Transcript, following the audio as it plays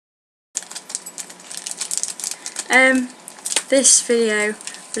This video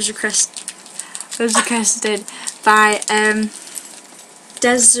was requested by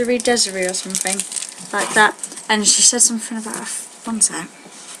desiraydesiray or something like that, and she said something about one sec,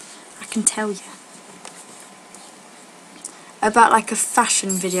 I can tell you about like a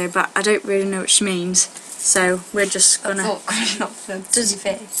fashion video, but I don't really know what she means, so we're just gonna. That's awkward, not for dizzy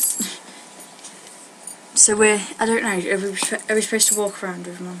face. So I don't know. Are we supposed to walk around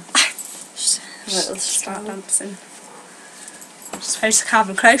with Mum? Just a little Start dancing. You're supposed to have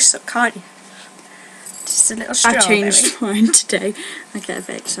them close up, can't you? Just a little strawberry. I changed mine today. I get a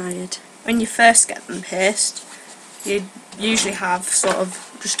bit excited. When you first get them pierced, you usually have sort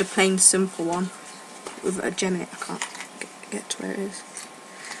of just a plain simple one with a gem in it. I can't get to where it is.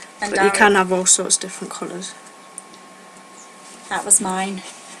 And but you can have all sorts of different colours. That was mine.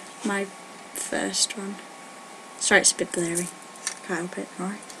 My first one. Sorry, it's a bit blurry. Can't help it,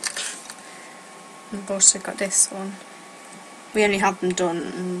 alright. I've also got this one. We only had them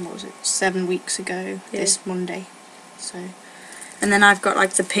done, what was it, 7 weeks ago, this Monday. So. And then I've got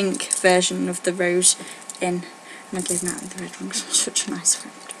like the pink version of the rose in, and I gave Natalie the red one because I'm such a nice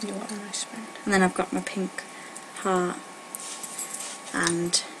friend. You are a nice friend. And then I've got my pink heart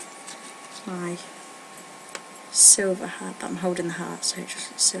and my silver heart, but I'm holding the heart so it's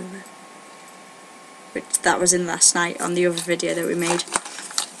just silver. Which that was in last night on the other video that we made.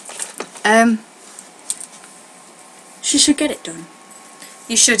 She should get it done.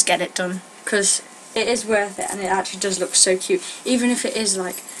 You should get it done. Because it is worth it, and it actually does look so cute. Even if it is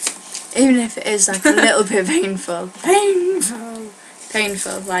like a little bit painful,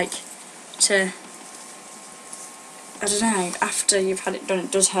 like to, I don't know, after you've had it done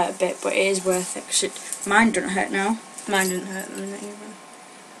it does hurt a bit, but it is worth it, because mine doesn't hurt now. Mine didn't hurt the minute either.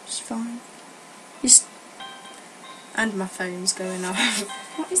 It's fine. And my phone's going off.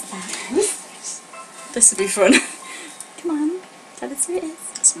 What is that? This will be fun. Come on, tell us who it is.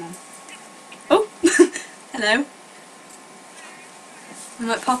 That's Mum. Oh! Hello. I'm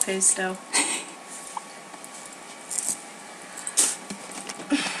like Poppy's still.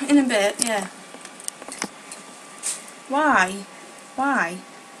 In a bit, yeah. Why? Why?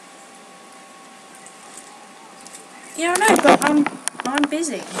 Yeah, I know, but I'm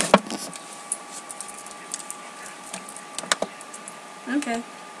busy. Okay.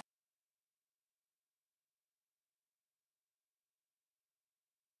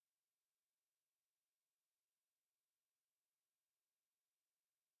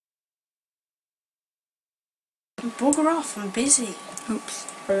 Bugger off, I'm busy. Oops,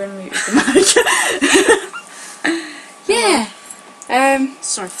 we're gonna mute the mic. Yeah.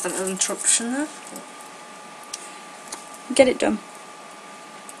 Sorry for that little interruption there. Get it done.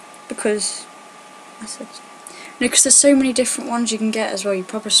 Because there's so many different ones you can get as well. You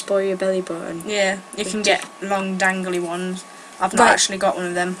probably spoil your belly button. Yeah, you can get long dangly ones. I've not actually got one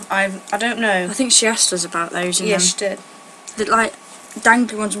of them. I don't know. I think she asked us about those. Yeah, she did. The like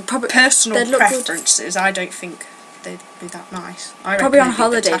dangly ones would probably personal preferences. I don't think they'd be that nice. Probably on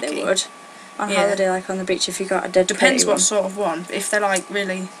holiday they would. On holiday, like on the beach, if you got a dead. Depends what sort of one. If they're like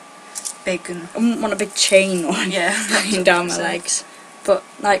really big and. I wouldn't want a big chain one. Yeah. Hanging down my legs, but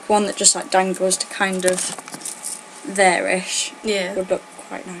like one that just like dangles to kind of there-ish. Yeah. Would look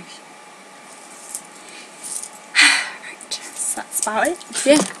quite nice. Right. So that's about it.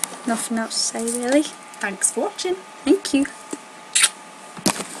 Yeah. Nothing else to say really. Thanks for watching. Thank you.